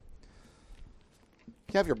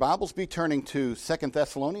If you have your Bibles, be turning to 2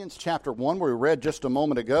 Thessalonians chapter 1, where we read just a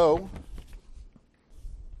moment ago.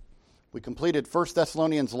 We completed 1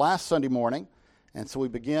 Thessalonians last Sunday morning, and so we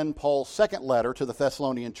begin Paul's second letter to the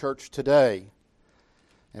Thessalonian church today.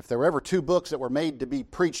 If there were ever two books that were made to be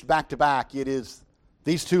preached back to back, it is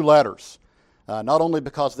these two letters. Not only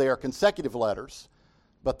because they are consecutive letters,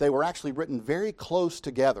 but they were actually written very close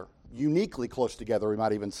together, uniquely close together, we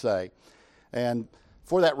might even say. And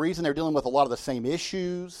for that reason, they're dealing with a lot of the same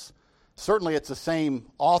issues. Certainly it's the same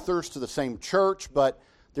authors to the same church, but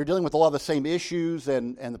they're dealing with a lot of the same issues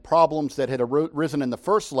and the problems that had arisen in the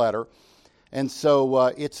first letter. And so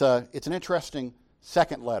it's an interesting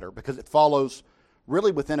second letter because it follows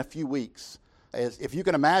really within a few weeks. If you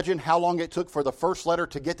can imagine how long it took for the first letter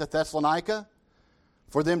to get to Thessalonica,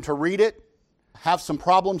 for them to read it, have some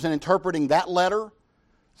problems in interpreting that letter,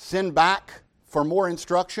 send back for more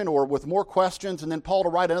instruction or with more questions, and then Paul to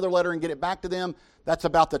write another letter and get it back to them, that's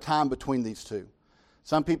about the time between these two.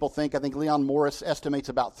 Some people think Leon Morris estimates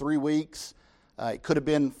about 3 weeks. It could have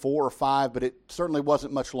been 4 or 5, but it certainly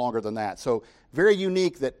wasn't much longer than that. So very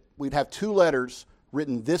unique that we'd have two letters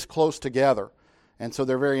written this close together. And so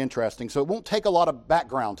they're very interesting. So it won't take a lot of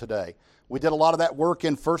background today. We did a lot of that work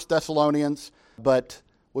in 1 Thessalonians, but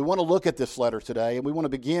we want to look at this letter today, and we want to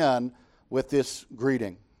begin with this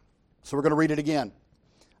greeting. So we're going to read it again.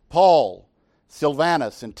 Paul,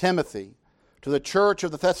 Silvanus, and Timothy, to the church of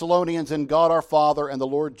the Thessalonians in God our Father and the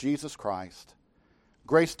Lord Jesus Christ,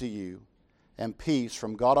 grace to you and peace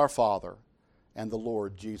from God our Father and the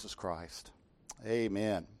Lord Jesus Christ.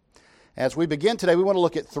 Amen. As we begin today, we want to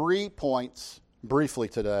look at 3 points briefly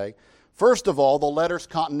today. First of all, the letter's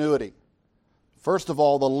continuity. Second of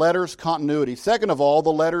all, the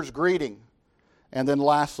letter's greeting. And then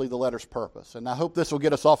lastly, the letter's purpose. And I hope this will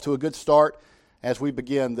get us off to a good start as we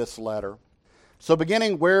begin this letter. So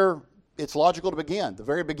beginning where it's logical to begin, the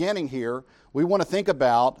very beginning here, we want to think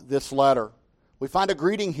about this letter. We find a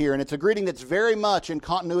greeting here, and it's a greeting that's very much in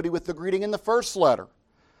continuity with the greeting in the first letter.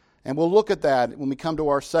 And we'll look at that when we come to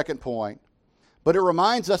our second point. But it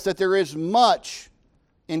reminds us that there is much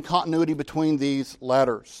in continuity between these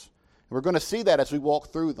letters. And we're going to see that as we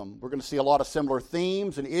walk through them. We're going to see a lot of similar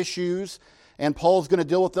themes and issues, and Paul's going to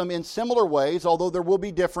deal with them in similar ways, although there will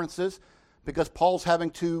be differences because Paul's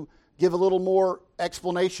having to give a little more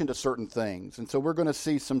explanation to certain things. And so we're going to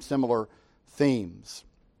see some similar themes.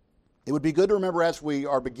 It would be good to remember as we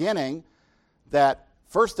are beginning that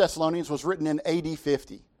 1 Thessalonians was written in AD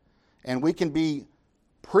 50. And we can be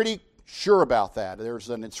pretty sure about that. There's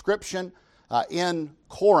an inscription in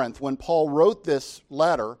Corinth when Paul wrote this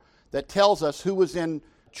letter that tells us who was in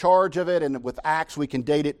charge of it, and with Acts we can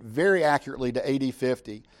date it very accurately to AD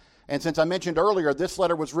 50. And since I mentioned earlier, this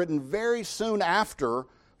letter was written very soon after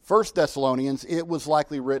 1 Thessalonians, it was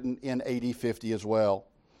likely written in AD 50 as well.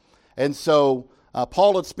 And so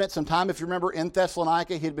Paul had spent some time, if you remember, in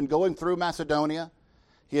Thessalonica. He had been going through Macedonia.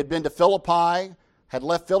 He had been to Philippi, had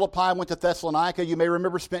left Philippi and went to Thessalonica. You may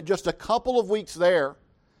remember spent just a couple of weeks there,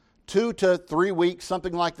 2 to 3 weeks,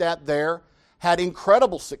 something like that there. Had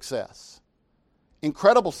incredible success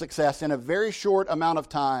in a very short amount of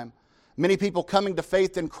time. Many people coming to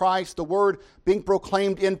faith in Christ, the word being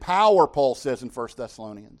proclaimed in power, Paul says in 1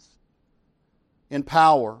 Thessalonians. In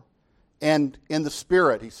power and in the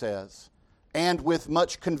Spirit, he says, and with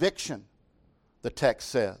much conviction, the text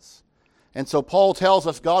says. And so Paul tells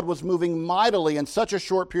us God was moving mightily in such a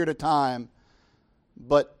short period of time,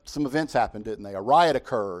 but some events happened, didn't they? A riot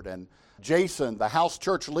occurred, and Jason, the house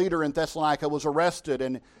church leader in Thessalonica, was arrested,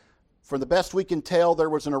 and from the best we can tell, there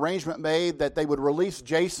was an arrangement made that they would release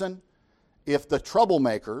Jason if the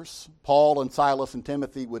troublemakers, Paul and Silas and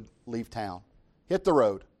Timothy, would leave town. Hit the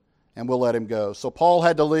road, and we'll let him go. So Paul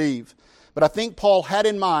had to leave. But I think Paul had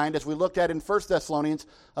in mind, as we looked at in 1 Thessalonians,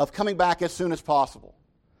 of coming back as soon as possible.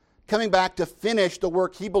 Coming back to finish the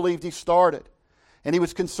work he believed he started. And he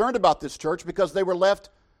was concerned about this church because they were left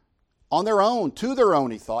on their own, to their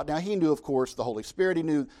own, he thought. Now, he knew, of course, the Holy Spirit. He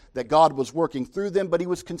knew that God was working through them, but he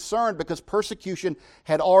was concerned because persecution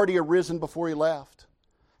had already arisen before he left.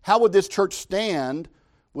 How would this church stand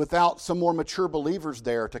without some more mature believers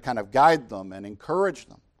there to kind of guide them and encourage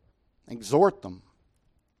them, exhort them?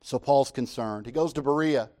 So Paul's concerned. He goes to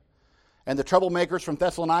Berea, and the troublemakers from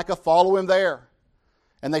Thessalonica follow him there.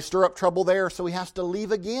 And they stir up trouble there, so he has to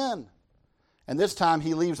leave again. And this time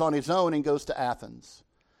he leaves on his own and goes to Athens.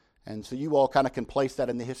 And so you all kind of can place that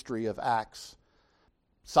in the history of Acts.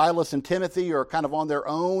 Silas and Timothy are kind of on their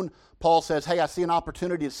own. Paul says, hey, I see an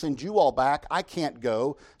opportunity to send you all back. I can't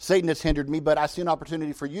go. Satan has hindered me, but I see an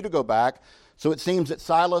opportunity for you to go back. So it seems that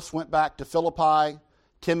Silas went back to Philippi.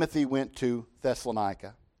 Timothy went to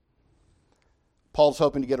Thessalonica. Paul's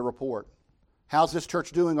hoping to get a report. How's this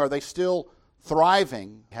church doing? Are they still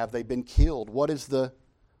thriving? Have they been killed? What's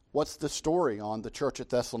the story on the church at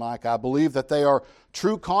Thessalonica? I believe that they are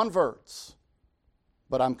true converts,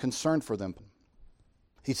 but I'm concerned for them.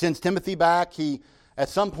 He sends Timothy back. He, at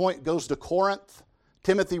some point, goes to Corinth.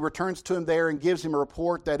 Timothy returns to him there and gives him a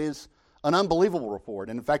report that is an unbelievable report.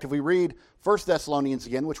 And in fact, if we read 1 Thessalonians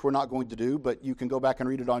again, which we're not going to do, but you can go back and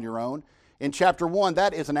read it on your own, in chapter 1,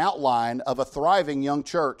 that is an outline of a thriving young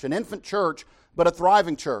church, an infant church, but a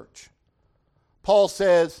thriving church. Paul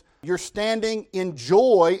says, you're standing in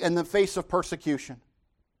joy in the face of persecution.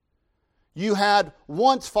 You had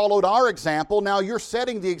once followed our example, now you're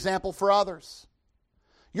setting the example for others.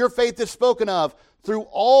 Your faith is spoken of through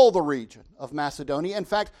all the region of Macedonia. In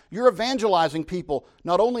fact, you're evangelizing people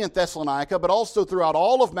not only in Thessalonica, but also throughout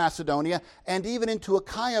all of Macedonia and even into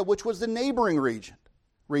Achaia, which was the neighboring region.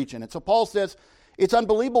 And so Paul says, it's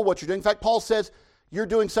unbelievable what you're doing. In fact, Paul says, you're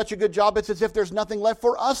doing such a good job, it's as if there's nothing left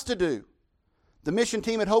for us to do. The mission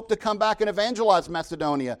team had hoped to come back and evangelize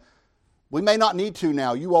Macedonia. We may not need to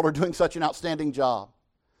now. You all are doing such an outstanding job.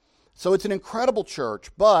 So it's an incredible church,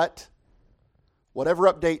 but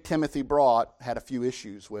whatever update Timothy brought had a few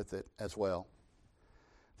issues with it as well.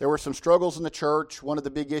 There were some struggles in the church. One of the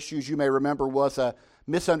big issues you may remember was a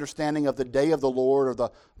misunderstanding of the day of the Lord, or the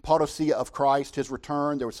parousia of Christ, his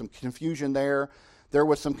return. There was some confusion there. There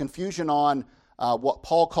was some confusion on what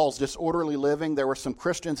Paul calls disorderly living. There were some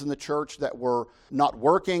Christians in the church that were not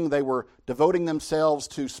working. They were devoting themselves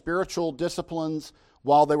to spiritual disciplines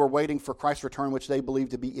while they were waiting for Christ's return, which they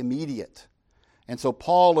believed to be immediate. And so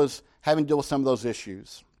Paul is having to deal with some of those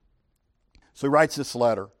issues. So he writes this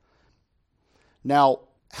letter. Now,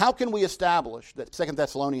 how can we establish that 2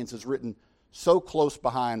 Thessalonians is written so close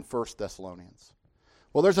behind 1 Thessalonians?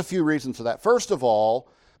 Well, there's a few reasons for that. First of all,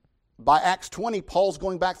 by Acts 20, Paul's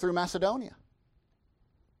going back through Macedonia.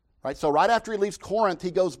 Right? So right after he leaves Corinth,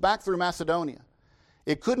 he goes back through Macedonia.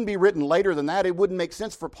 It couldn't be written later than that. It wouldn't make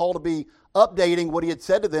sense for Paul to be updating what he had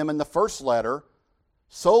said to them in the first letter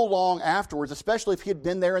so long afterwards, especially if he had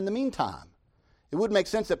been there in the meantime. It wouldn't make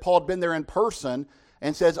sense that Paul had been there in person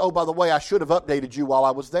and says, oh, by the way, I should have updated you while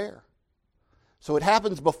I was there. So it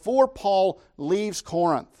happens before Paul leaves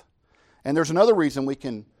Corinth. And there's another reason we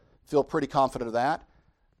can feel pretty confident of that.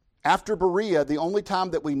 After Berea, the only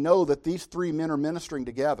time that we know that these three men are ministering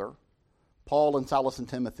together, Paul and Silas and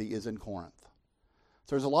Timothy, is in Corinth.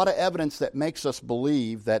 So there's a lot of evidence that makes us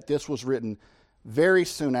believe that this was written very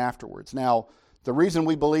soon afterwards. Now, the reason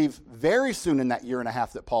we believe very soon in that year and a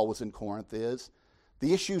half that Paul was in Corinth is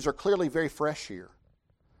the issues are clearly very fresh here.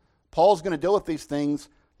 Paul's going to deal with these things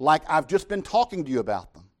like I've just been talking to you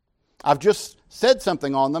about them. I've just said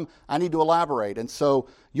something on them. I need to elaborate. And so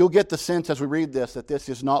you'll get the sense as we read this that this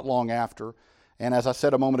is not long after. And as I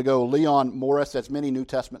said a moment ago, Leon Morris, as many New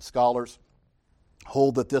Testament scholars,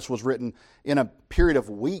 hold that this was written in a period of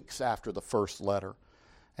weeks after the first letter.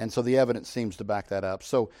 And so the evidence seems to back that up.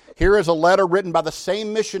 So here is a letter written by the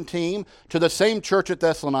same mission team to the same church at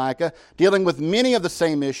Thessalonica, dealing with many of the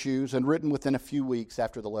same issues and written within a few weeks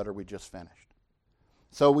after the letter we just finished.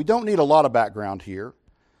 So we don't need a lot of background here.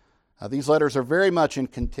 These letters are very much in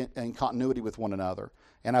continuity with one another,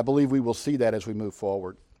 and I believe we will see that as we move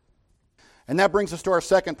forward. And that brings us to our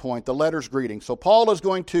second point, the letter's greeting. So Paul is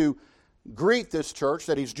going to greet this church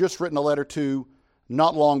that he's just written a letter to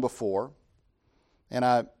not long before. And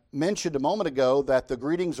I mentioned a moment ago that the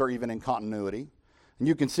greetings are even in continuity. And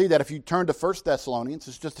you can see that if you turn to 1 Thessalonians,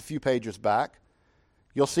 it's just a few pages back,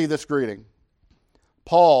 you'll see this greeting.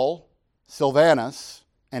 Paul, Silvanus,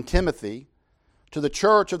 and Timothy, to the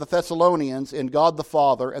church of the Thessalonians in God the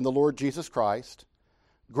Father and the Lord Jesus Christ,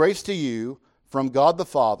 grace to you from God the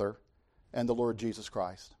Father and the Lord Jesus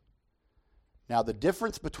Christ. Now, the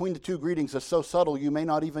difference between the two greetings is so subtle you may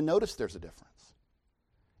not even notice there's a difference.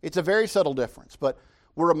 It's a very subtle difference, but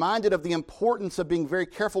we're reminded of the importance of being very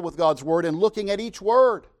careful with God's Word and looking at each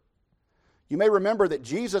word. You may remember that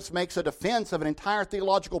Jesus makes a defense of an entire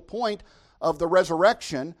theological point of the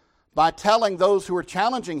resurrection by telling those who are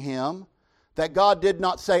challenging him that God did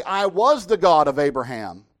not say, I was the God of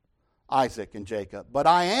Abraham, Isaac, and Jacob, but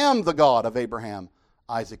I am the God of Abraham,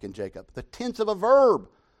 Isaac, and Jacob. The tense of a verb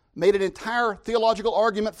made an entire theological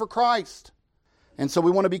argument for Christ. And so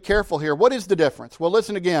we want to be careful here. What is the difference? Well,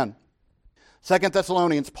 listen again. 2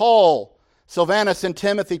 Thessalonians, Paul, Silvanus, and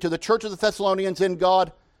Timothy to the church of the Thessalonians in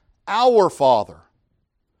God, our Father,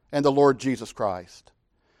 and the Lord Jesus Christ.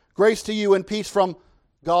 Grace to you and peace from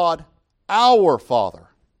God, our Father,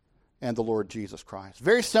 and the Lord Jesus Christ.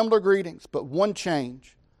 Very similar greetings, but one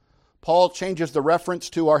change. Paul changes the reference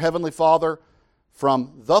to our Heavenly Father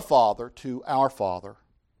from the Father to our Father.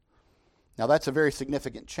 Now that's a very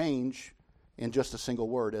significant change in just a single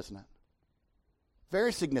word, isn't it?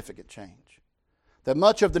 Very significant change that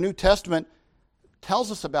much of the New Testament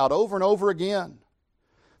tells us about over and over again.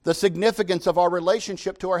 The significance of our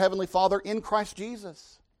relationship to our Heavenly Father in Christ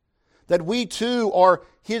Jesus. That we too are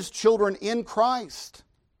His children in Christ.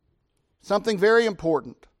 Something very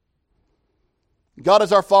important. God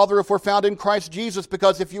is our Father if we're found in Christ Jesus,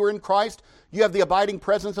 because if you are in Christ, you have the abiding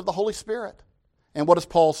presence of the Holy Spirit. And what does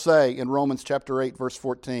Paul say in Romans chapter 8, verse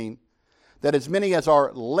 14? That as many as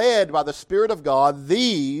are led by the Spirit of God,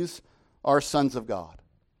 these are sons of God.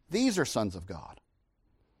 These are sons of God.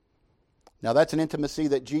 Now that's an intimacy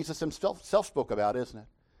that Jesus himself spoke about, isn't it?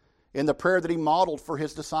 In the prayer that He modeled for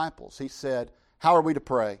His disciples, He said, how are we to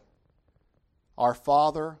pray? Our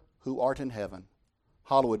Father who art in heaven,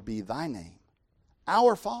 hallowed be Thy name.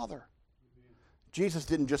 Our Father. Jesus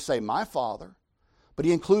didn't just say, my Father, but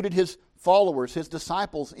He included His followers, His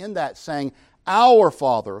disciples in that, saying, our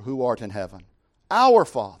Father who art in heaven. Our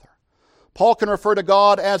Father. Paul can refer to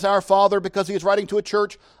God as our Father because he is writing to a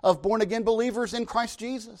church of born-again believers in Christ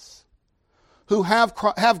Jesus, who have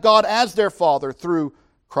God as their Father through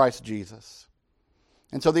Christ Jesus.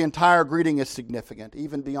 And so the entire greeting is significant,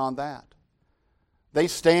 even beyond that. They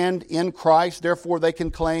stand in Christ, therefore they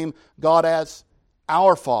can claim God as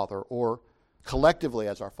our Father, or collectively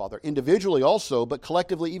as our Father. Individually also, but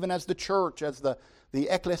collectively even as the church, as the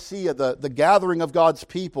ecclesia, the gathering of God's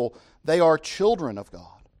people. They are children of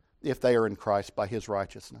God if they are in Christ by His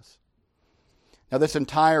righteousness. Now this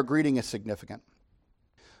entire greeting is significant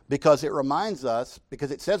because it reminds us,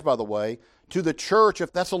 because it says, by the way, to the church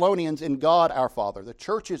of Thessalonians in God our Father. The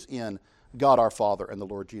church is in God our Father and the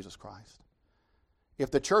Lord Jesus Christ.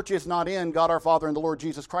 If the church is not in God our Father and the Lord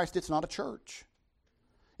Jesus Christ, it's not a church.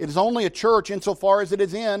 It is only a church insofar as it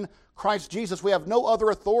is in Christ Jesus. We have no other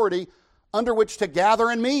authority under which to gather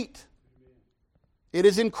and meet. It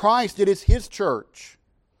is in Christ. It is His church.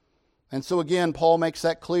 And so again, Paul makes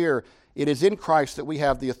that clear. It is in Christ that we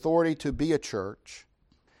have the authority to be a church.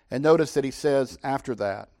 And notice that he says after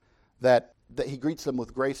that he greets them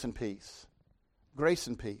with grace and peace. Grace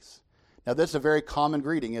and peace. Now this is a very common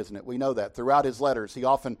greeting, isn't it? We know that. Throughout his letters, he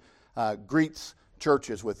often greets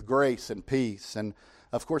churches with grace and peace. And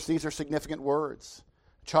of course, these are significant words.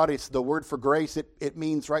 Charis, the word for grace, it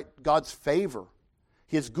means, right, God's favor,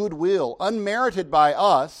 His goodwill, unmerited by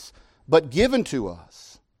us, but given to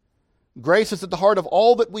us. Grace is at the heart of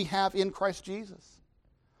all that we have in Christ Jesus.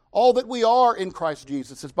 All that we are in Christ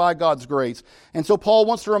Jesus is by God's grace. And so Paul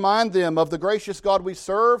wants to remind them of the gracious God we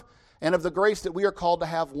serve and of the grace that we are called to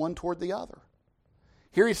have one toward the other.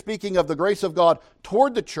 Here he's speaking of the grace of God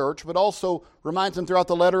toward the church, but also reminds them throughout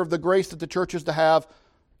the letter of the grace that the church is to have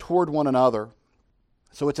toward one another.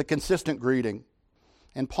 So it's a consistent greeting.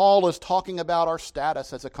 And Paul is talking about our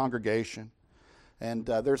status as a congregation. And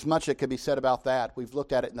there's much that can be said about that. We've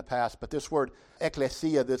looked at it in the past. But this word,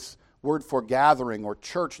 ecclesia, this word for gathering or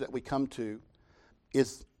church that we come to,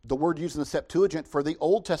 is the word used in the Septuagint for the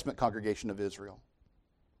Old Testament congregation of Israel.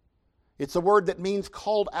 It's a word that means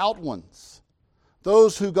called out ones.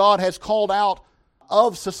 Those who God has called out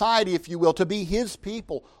of society, if you will, to be His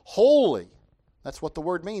people, holy. That's what the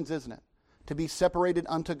word means, isn't it? To be separated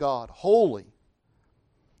unto God, holy.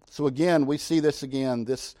 So again, we see this again,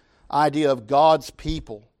 this idea of God's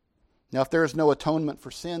people. Now, if there is no atonement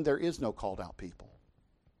for sin, there is no called out people.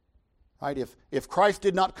 Right? If Christ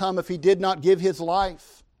did not come, if He did not give His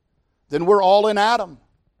life, then we're all in Adam.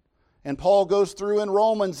 And Paul goes through in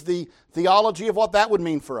Romans the theology of what that would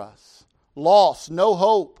mean for us. Loss, no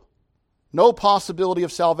hope, no possibility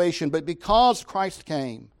of salvation. But because Christ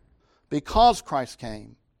came,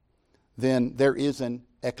 then there is an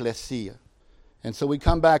ecclesia. And so we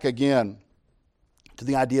come back again to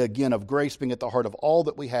the idea again of grace being at the heart of all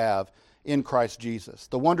that we have in Christ Jesus.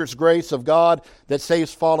 The wondrous grace of God that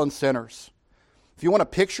saves fallen sinners. If you want a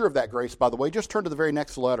picture of that grace, by the way, just turn to the very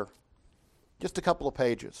next letter. Just a couple of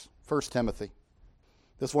pages. 1 Timothy.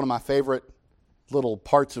 This is one of my favorite little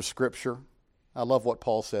parts of Scripture. I love what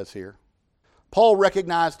Paul says here. Paul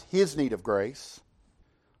recognized his need of grace.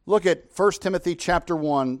 Look at 1 Timothy chapter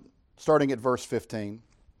 1, starting at verse 15.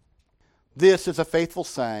 This is a faithful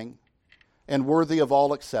saying and worthy of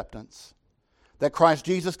all acceptance, that Christ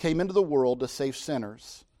Jesus came into the world to save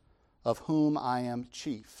sinners, of whom I am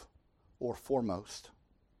chief or foremost.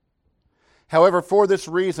 However, for this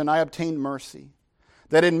reason I obtained mercy,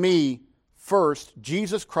 that in me, first,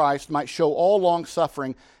 Jesus Christ might show all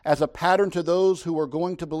long-suffering as a pattern to those who are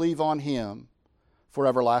going to believe on Him for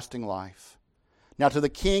everlasting life. Now to the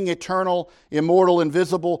King, eternal, immortal,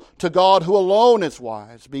 invisible, to God who alone is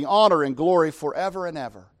wise, be honor and glory forever and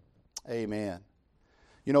ever. Amen.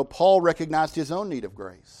 You know, Paul recognized his own need of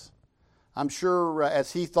grace. I'm sure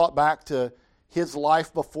as he thought back to his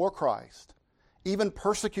life before Christ, even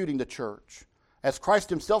persecuting the church, as Christ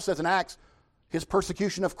himself says in Acts, his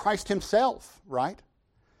persecution of Christ himself, right?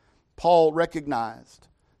 Paul recognized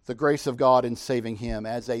the grace of God in saving him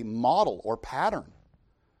as a model or pattern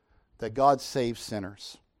that God saves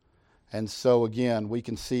sinners. And so again, we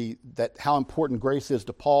can see that how important grace is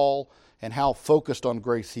to Paul and how focused on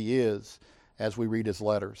grace he is as we read his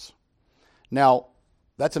letters. Now,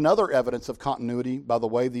 that's another evidence of continuity, by the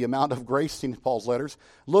way, the amount of grace in Paul's letters.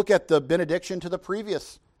 Look at the benediction to the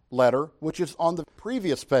previous letter, which is on the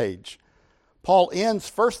previous page. Paul ends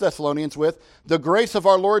 1 Thessalonians with, "The grace of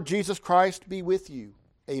our Lord Jesus Christ be with you.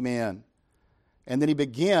 Amen." And then he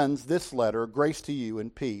begins this letter, "Grace to you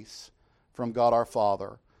and peace from God our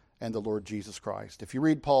Father and the Lord Jesus Christ." If you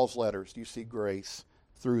read Paul's letters, you see grace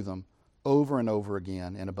through them over and over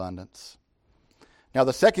again in abundance. Now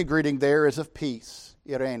the second greeting there is of peace,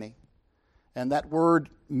 eirene. And that word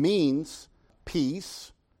means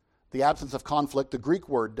peace, the absence of conflict, the Greek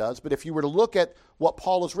word does. But if you were to look at what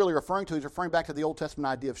Paul is really referring to, he's referring back to the Old Testament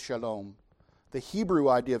idea of shalom, the Hebrew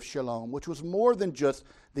idea of shalom, which was more than just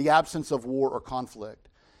the absence of war or conflict.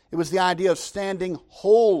 It was the idea of standing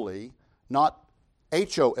wholly, not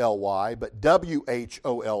H-O-L-Y, but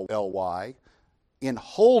W-H-O-L-L-Y, in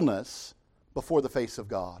wholeness before the face of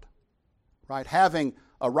God. Right? Having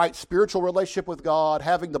a right spiritual relationship with God,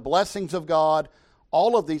 having the blessings of God,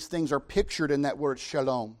 all of these things are pictured in that word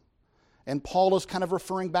shalom. And Paul is kind of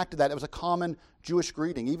referring back to that. It was a common Jewish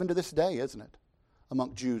greeting, even to this day, isn't it?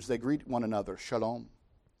 Among Jews, they greet one another, shalom.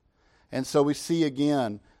 And so we see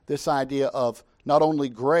again this idea of not only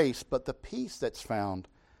grace, but the peace that's found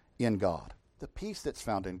in God. The peace that's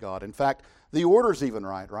found in God. In fact, the order's even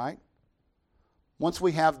right? Once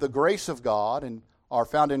we have the grace of God and are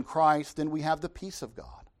found in Christ, then we have the peace of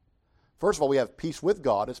God. First of all, we have peace with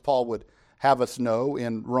God, as Paul would have us know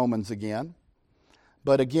in Romans again.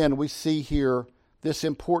 But again, we see here this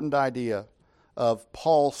important idea of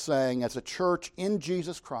Paul saying, as a church in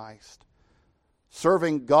Jesus Christ,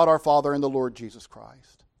 serving God our Father and the Lord Jesus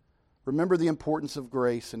Christ, remember the importance of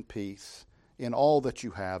grace and peace in all that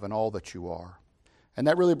you have and all that you are. And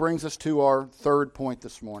that really brings us to our third point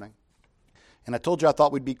this morning. And I told you I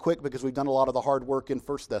thought we'd be quick because we've done a lot of the hard work in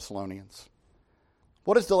 1 Thessalonians.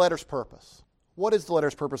 What is the letter's purpose? What is the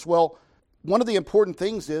letter's purpose? Well, one of the important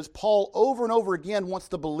things is Paul over and over again wants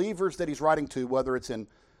the believers that he's writing to, whether it's in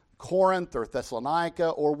Corinth or Thessalonica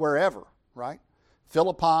or wherever, right?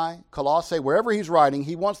 Philippi, Colossae, wherever he's writing,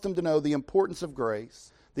 he wants them to know the importance of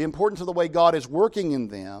grace, the importance of the way God is working in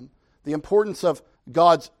them, the importance of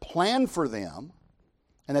God's plan for them,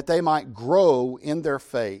 and that they might grow in their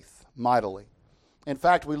faith mightily. In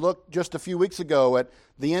fact, we looked just a few weeks ago at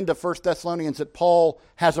the end of 1 Thessalonians that Paul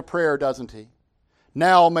has a prayer, doesn't he?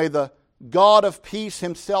 Now may the God of peace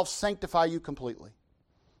himself sanctify you completely.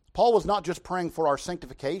 Paul was not just praying for our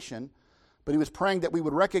sanctification, but he was praying that we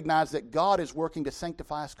would recognize that God is working to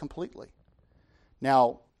sanctify us completely.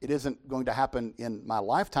 Now, it isn't going to happen in my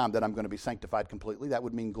lifetime that I'm going to be sanctified completely. That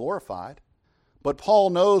would mean glorified. But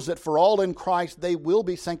Paul knows that for all in Christ, they will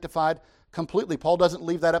be sanctified completely. Paul doesn't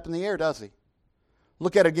leave that up in the air, does he?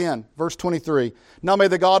 Look at it again, verse 23. Now may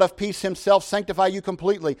the God of peace himself sanctify you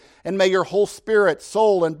completely, and may your whole spirit,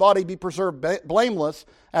 soul, and body be preserved blameless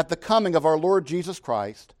at the coming of our Lord Jesus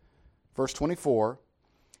Christ. Verse 24.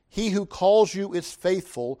 He who calls you is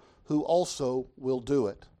faithful, who also will do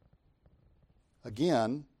it.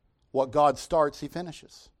 Again, what God starts, he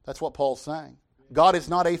finishes. That's what Paul's saying. God is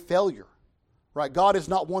not a failure. Right? God is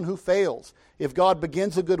not one who fails. If God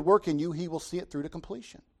begins a good work in you, he will see it through to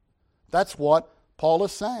completion. That's what Paul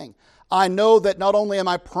is saying. I know that not only am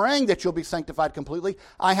I praying that you'll be sanctified completely,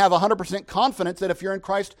 I have 100% confidence that if you're in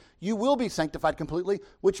Christ, you will be sanctified completely,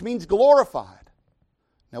 which means glorified.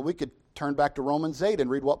 Now we could turn back to Romans 8 and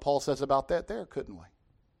read what Paul says about that there, couldn't we?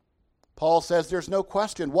 Paul says there's no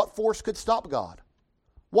question. What force could stop God?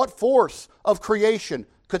 What force of creation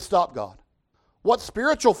could stop God? What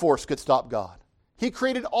spiritual force could stop God? He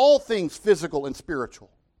created all things physical and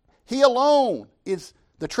spiritual. He alone is,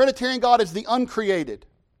 the Trinitarian God is the uncreated.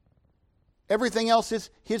 Everything else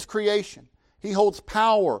is his creation. He holds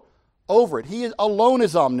power over it. He alone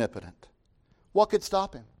is omnipotent. What could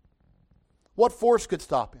stop him? What force could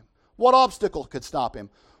stop him? What obstacle could stop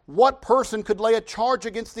him? What person could lay a charge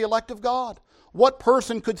against the elect of God? What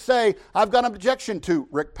person could say, I've got an objection to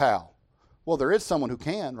Rick Powell? Well, there is someone who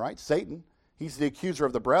can, right? Satan. He's the accuser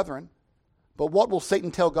of the brethren. But what will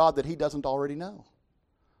Satan tell God that he doesn't already know?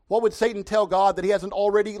 What would Satan tell God that he hasn't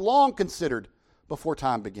already long considered before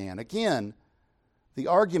time began? Again, the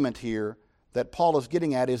argument here that Paul is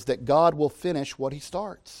getting at is that God will finish what he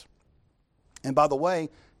starts. And by the way,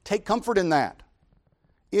 take comfort in that.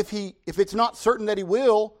 If it's not certain that he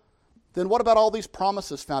will, then what about all these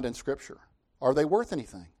promises found in Scripture? Are they worth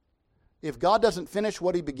anything? If God doesn't finish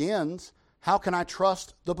what he begins, how can I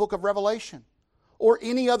trust the book of Revelation or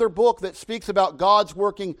any other book that speaks about God's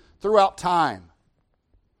working throughout time?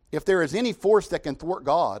 If there is any force that can thwart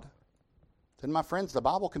God, then my friends, the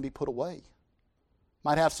Bible can be put away.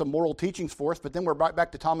 Might have some moral teachings for us, but then we're right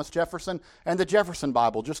back to Thomas Jefferson and the Jefferson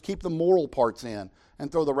Bible. Just keep the moral parts in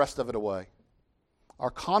and throw the rest of it away. Our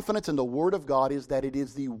confidence in the Word of God is that it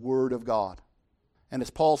is the Word of God. And as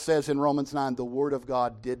Paul says in Romans 9, the Word of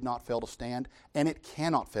God did not fail to stand, and it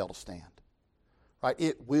cannot fail to stand. Right?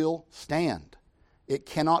 It will stand. It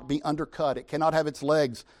cannot be undercut. It cannot have its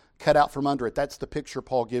legs cut out from under it. That's the picture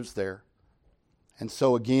Paul gives there. And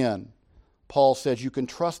so again, Paul says you can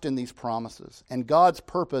trust in these promises, and God's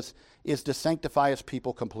purpose is to sanctify his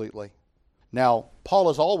people completely. Now, Paul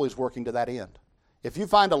is always working to that end. If you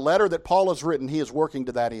find a letter that Paul has written, he is working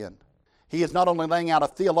to that end. He is not only laying out a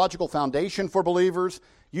theological foundation for believers,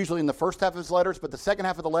 usually in the first half of his letters, but the second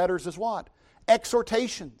half of the letters is what?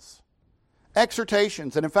 Exhortations.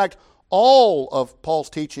 Exhortations. And in fact, all of Paul's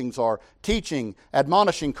teachings are teaching,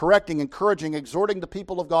 admonishing, correcting, encouraging, exhorting the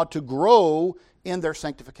people of God to grow in their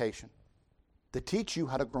sanctification. To teach you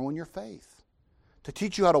how to grow in your faith. To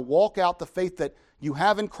teach you how to walk out the faith that you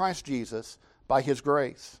have in Christ Jesus by his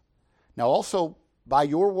grace. Now also by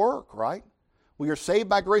your work, right? We are saved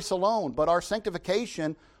by grace alone, but our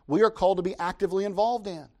sanctification we are called to be actively involved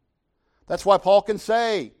in. That's why Paul can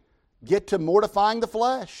say, get to mortifying the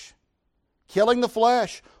flesh, killing the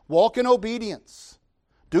flesh, walk in obedience.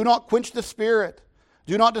 Do not quench the spirit.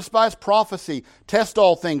 Do not despise prophecy. Test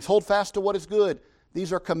all things. Hold fast to what is good.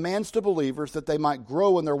 These are commands to believers that they might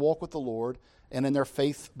grow in their walk with the Lord and in their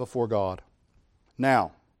faith before God.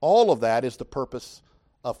 Now, all of that is the purpose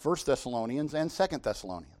of 1 Thessalonians and 2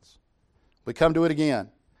 Thessalonians. We come to it again.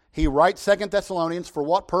 He writes 2 Thessalonians for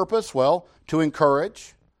what purpose? Well, to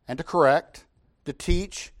encourage and to correct, to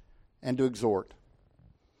teach and to exhort.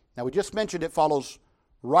 Now, we just mentioned it follows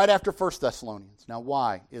right after 1 Thessalonians. Now,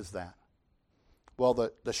 why is that? Well,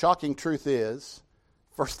 the shocking truth is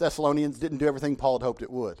 1 Thessalonians didn't do everything Paul had hoped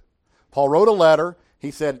it would. Paul wrote a letter.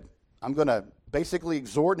 He said, I'm going to basically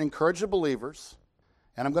exhort and encourage the believers,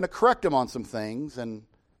 and I'm going to correct them on some things, and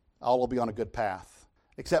all will be on a good path.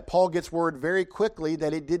 Except Paul gets word very quickly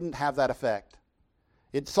that it didn't have that effect.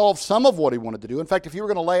 It solved some of what he wanted to do. In fact, if you were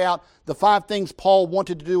going to lay out the 5 things Paul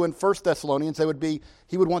wanted to do in 1 Thessalonians, they would be,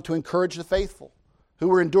 he would want to encourage the faithful who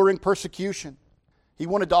were enduring persecution. He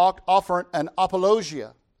wanted to offer an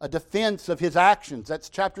apologia, a defense of his actions. That's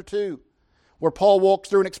chapter 2, where Paul walks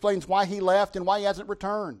through and explains why he left and why he hasn't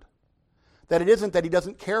returned. That it isn't that he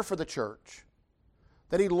doesn't care for the church,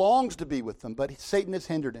 that he longs to be with them, but Satan has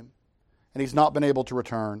hindered him, and he's not been able to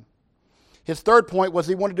return. His third point was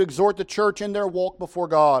he wanted to exhort the church in their walk before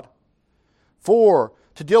God. 4,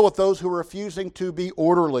 to deal with those who are refusing to be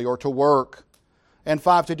orderly or to work. And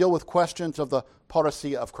 5, to deal with questions of the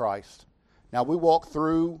parousia of Christ. Now, we walked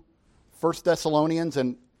through 1 Thessalonians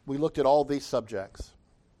and we looked at all these subjects.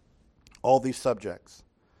 All these subjects.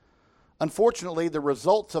 Unfortunately, the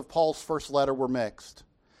results of Paul's first letter were mixed.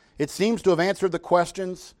 It seems to have answered the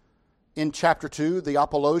questions in chapter 2, the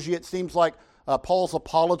apologia. It seems like Paul's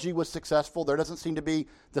apology was successful. There doesn't seem to be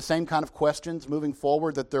the same kind of questions moving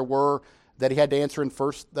forward that he had to answer in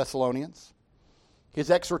 1 Thessalonians.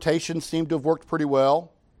 His exhortations seem to have worked pretty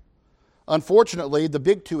well. Unfortunately, the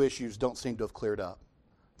big 2 issues don't seem to have cleared up.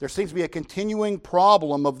 There seems to be a continuing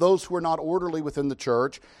problem of those who are not orderly within the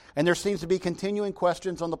church, and there seems to be continuing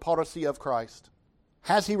questions on the parousia of Christ.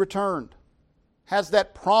 Has he returned? Has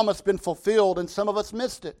that promise been fulfilled and some of us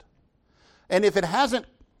missed it? And if it hasn't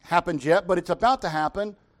happened yet, but it's about to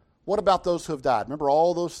happen, what about those who have died? Remember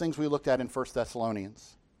all those things we looked at in 1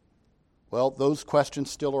 Thessalonians? Well, those questions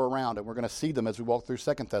still are around, and we're going to see them as we walk through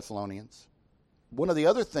 2 Thessalonians. One of the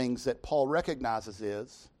other things that Paul recognizes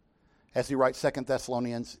is, as he writes 2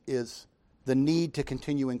 Thessalonians, is the need to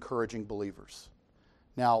continue encouraging believers.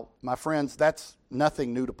 Now, my friends, that's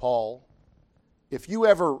nothing new to Paul. If you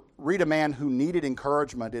ever read a man who needed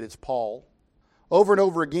encouragement, it is Paul. Over and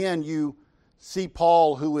over again, you see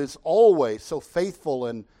Paul, who is always so faithful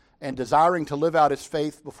and desiring to live out his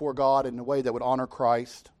faith before God in a way that would honor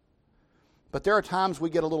Christ. But there are times we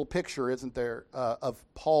get a little picture, isn't there, of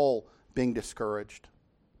Paul being discouraged.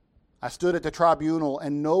 I stood at the tribunal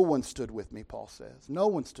and no one stood with me, Paul says. No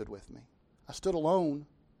one stood with me. I stood alone,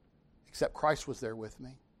 except Christ was there with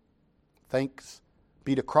me. Thanks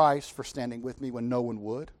be to Christ for standing with me when no one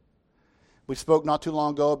would. We spoke not too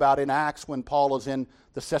long ago about in Acts when Paul is in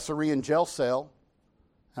the Caesarean jail cell,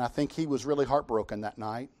 and I think he was really heartbroken that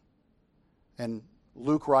night. And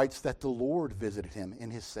Luke writes that the Lord visited him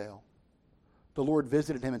in his cell. The Lord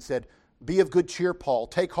visited him and said, "Be of good cheer, Paul.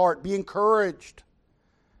 Take heart. Be encouraged.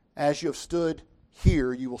 As you have stood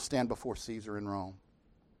here, you will stand before Caesar in Rome."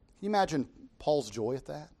 Can you imagine Paul's joy at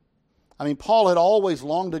that? I mean, Paul had always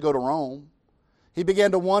longed to go to Rome. He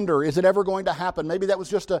began to wonder, is it ever going to happen? Maybe that was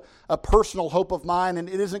just a personal hope of mine, and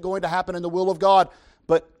it isn't going to happen in the will of God.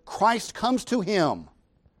 But Christ comes to him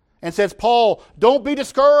and says, "Paul, don't be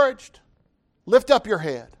discouraged. Lift up your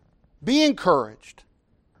head. Be encouraged.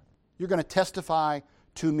 You're going to testify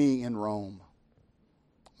to me in Rome."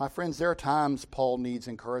 My friends, there are times Paul needs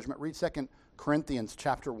encouragement. Read 2 Corinthians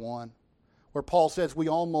chapter 1, where Paul says we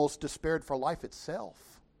almost despaired for life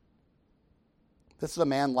itself. This is a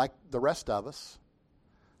man like the rest of us.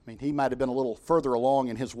 I mean, he might have been a little further along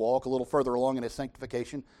in his walk, a little further along in his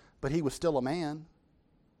sanctification, but he was still a man.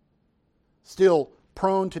 Still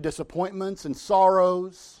prone to disappointments and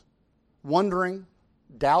sorrows, wondering,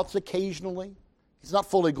 doubts occasionally. He's not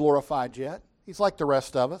fully glorified yet. He's like the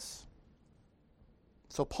rest of us.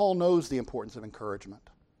 So Paul knows the importance of encouragement.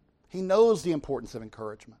 He knows the importance of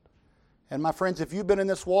encouragement. And my friends, if you've been in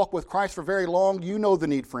this walk with Christ for very long, you know the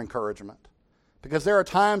need for encouragement. Because there are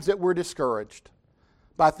times that we're discouraged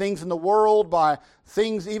by things in the world, by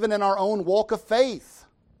things even in our own walk of faith.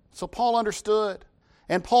 So Paul understood.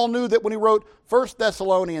 And Paul knew that when he wrote 1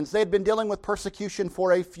 Thessalonians, they had been dealing with persecution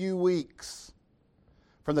for a few weeks.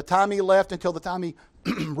 From the time he left until the time he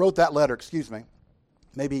wrote that letter,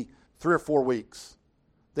 maybe 3 or 4 weeks.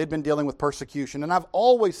 They'd been dealing with persecution. And I've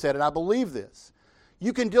always said, and I believe this,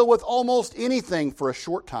 you can deal with almost anything for a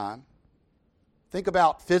short time. Think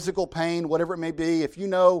about physical pain, whatever it may be. If you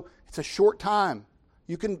know it's a short time,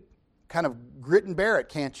 you can kind of grit and bear it,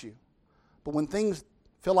 can't you? But when things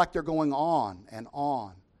feel like they're going on and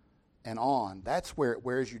on and on, that's where it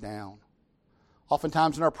wears you down.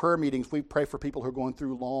 Oftentimes in our prayer meetings, we pray for people who are going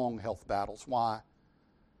through long health battles. Why?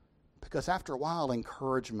 Because after a while,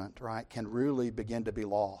 encouragement, right, can really begin to be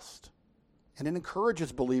lost. And it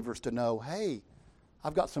encourages believers to know, hey,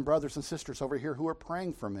 I've got some brothers and sisters over here who are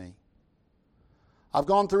praying for me. I've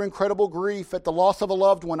gone through incredible grief at the loss of a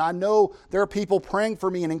loved one. I know there are people praying for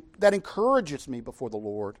me, and that encourages me before the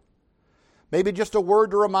Lord. Maybe just a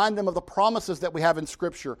word to remind them of the promises that we have in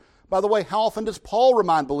Scripture. By the way, how often does Paul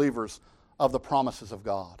remind believers of the promises of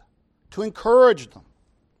God? To encourage them.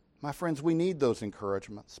 My friends, we need those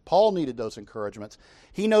encouragements. Paul needed those encouragements.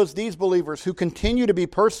 He knows these believers who continue to be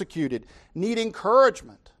persecuted need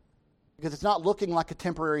encouragement because it's not looking like a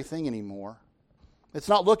temporary thing anymore. It's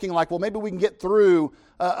not looking like, well, maybe we can get through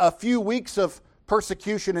a few weeks of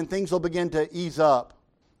persecution and things will begin to ease up.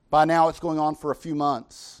 By now, it's going on for a few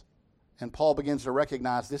months. And Paul begins to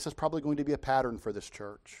recognize this is probably going to be a pattern for this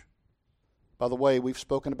church. By the way, we've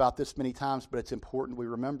spoken about this many times, but it's important we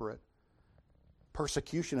remember it.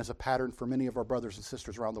 Persecution is a pattern for many of our brothers and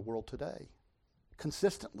sisters around the world today.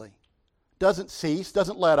 Consistently. Doesn't cease,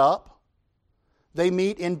 doesn't let up. They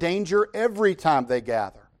meet in danger every time they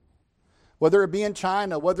gather. Whether it be in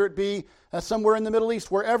China, whether it be somewhere in the Middle East,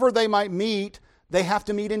 wherever they might meet, they have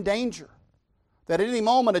to meet in danger. That at any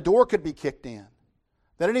moment a door could be kicked in.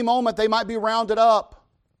 That at any moment they might be rounded up.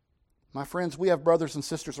 My friends, we have brothers and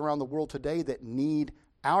sisters around the world today that need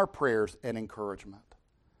our prayers and encouragement.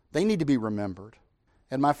 They need to be remembered.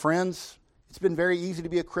 And my friends, it's been very easy to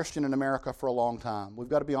be a Christian in America for a long time. We've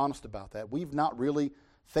got to be honest about that. We've not really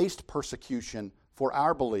faced persecution for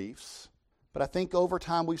our beliefs. But I think over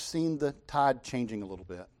time we've seen the tide changing a little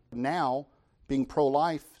bit. Now, being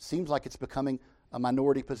pro-life seems like it's becoming a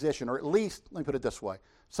minority position, or at least, let me put it this way,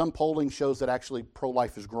 some polling shows that actually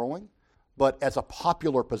pro-life is growing, but as a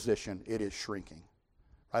popular position, it is shrinking.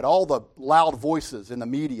 Right? All the loud voices in the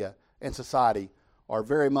media and society are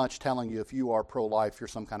very much telling you if you are pro-life, you're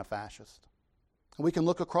some kind of fascist. And we can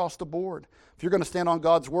look across the board. If you're going to stand on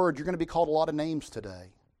God's word, you're going to be called a lot of names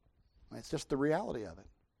today. It's just the reality of it.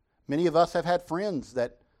 Many of us have had friends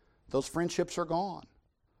that those friendships are gone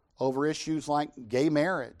over issues like gay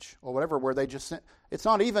marriage or whatever, where they just, it's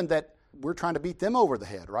not even that we're trying to beat them over the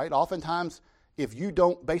head, right? Oftentimes, if you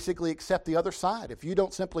don't basically accept the other side, if you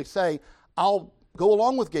don't simply say, I'll go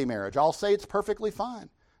along with gay marriage, I'll say it's perfectly fine,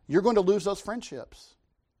 you're going to lose those friendships.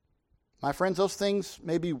 My friends, those things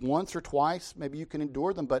maybe once or twice, maybe you can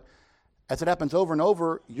endure them, but as it happens over and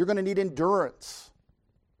over, you're going to need endurance,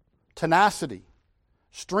 tenacity,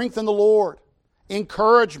 strength in the Lord,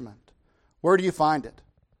 encouragement. Where do you find it?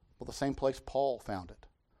 Well, the same place Paul found it.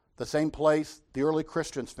 The same place the early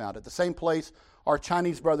Christians found it. The same place our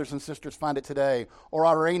Chinese brothers and sisters find it today, or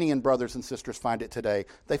our Iranian brothers and sisters find it today.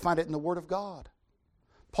 They find it in the Word of God.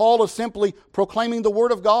 Paul is simply proclaiming the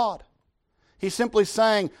Word of God. He's simply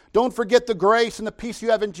saying, don't forget the grace and the peace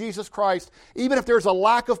you have in Jesus Christ, even if there's a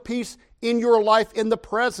lack of peace in your life in the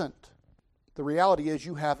present. The reality is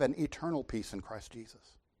you have an eternal peace in Christ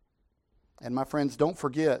Jesus. And my friends, don't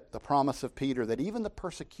forget the promise of Peter that even the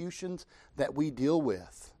persecutions that we deal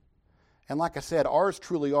with, and like I said, ours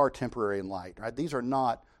truly are temporary and light, right? These are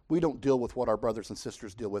not, we don't deal with what our brothers and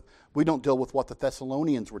sisters deal with. We don't deal with what the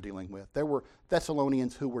Thessalonians were dealing with. There were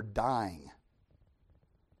Thessalonians who were dying.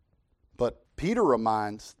 But Peter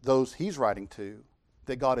reminds those he's writing to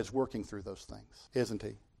that God is working through those things, isn't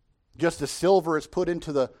he? Just as silver is put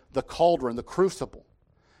into the cauldron, the crucible,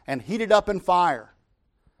 and heated up in fire,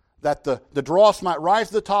 that the dross might rise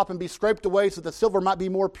to the top and be scraped away so the silver might be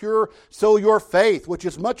more pure, so your faith, which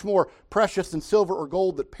is much more precious than silver or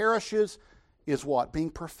gold that perishes, is what?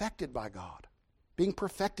 Being perfected by God. Being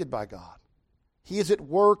perfected by God. He is at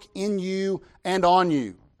work in you and on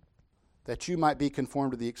you, that you might be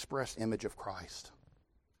conformed to the express image of Christ.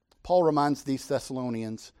 Paul reminds these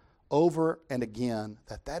Thessalonians over and again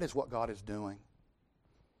that that is what God is doing.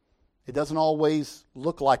 It doesn't always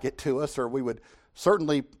look like it to us, or we would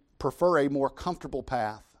certainly prefer a more comfortable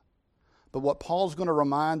path. But what Paul's going to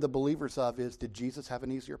remind the believers of is, did Jesus have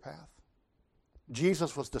an easier path?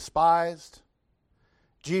 Jesus was despised.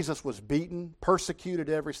 Jesus was beaten, persecuted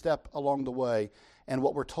every step along the way. And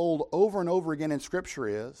what we're told over and over again in Scripture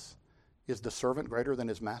is the servant greater than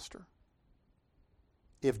his master?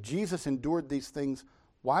 If Jesus endured these things,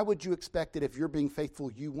 why would you expect that if you're being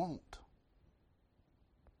faithful, you won't?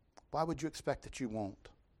 Why would you expect that you won't?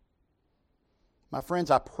 My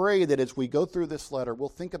friends, I pray that as we go through this letter, we'll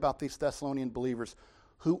think about these Thessalonian believers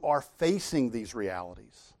who are facing these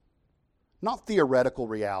realities. Not theoretical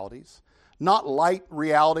realities, not light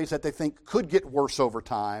realities that they think could get worse over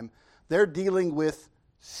time. They're dealing with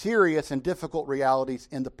serious and difficult realities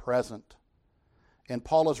in the present. And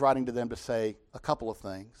Paul is writing to them to say a couple of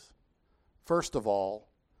things. First of all,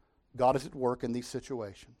 God is at work in these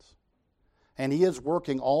situations. And He is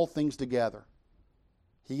working all things together.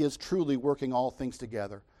 He is truly working all things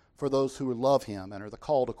together for those who love Him and are the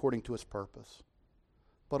called according to His purpose.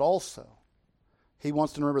 But also, He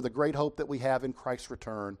wants to remember the great hope that we have in Christ's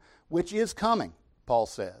return, which is coming, Paul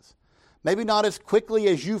says. Maybe not as quickly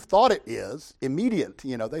as you thought it is, immediate.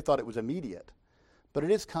 They thought it was immediate. But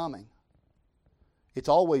it is coming. It's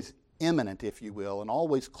always imminent, if you will, and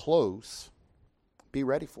always close. Be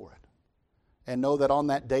ready for it. And know that on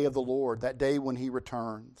that day of the Lord, that day when He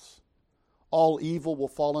returns, all evil will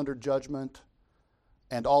fall under judgment,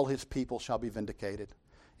 and all His people shall be vindicated.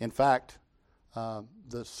 In fact,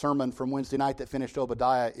 the sermon from Wednesday night that finished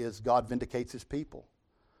Obadiah is God vindicates His people.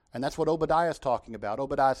 And that's what Obadiah is talking about.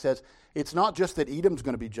 Obadiah says it's not just that Edom's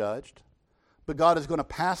going to be judged, but God is going to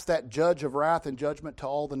pass that judge of wrath and judgment to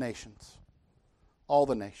all the nations. All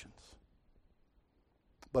the nations.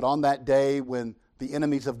 But on that day when the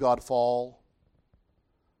enemies of God fall,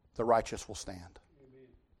 the righteous will stand.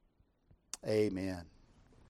 Amen. Amen.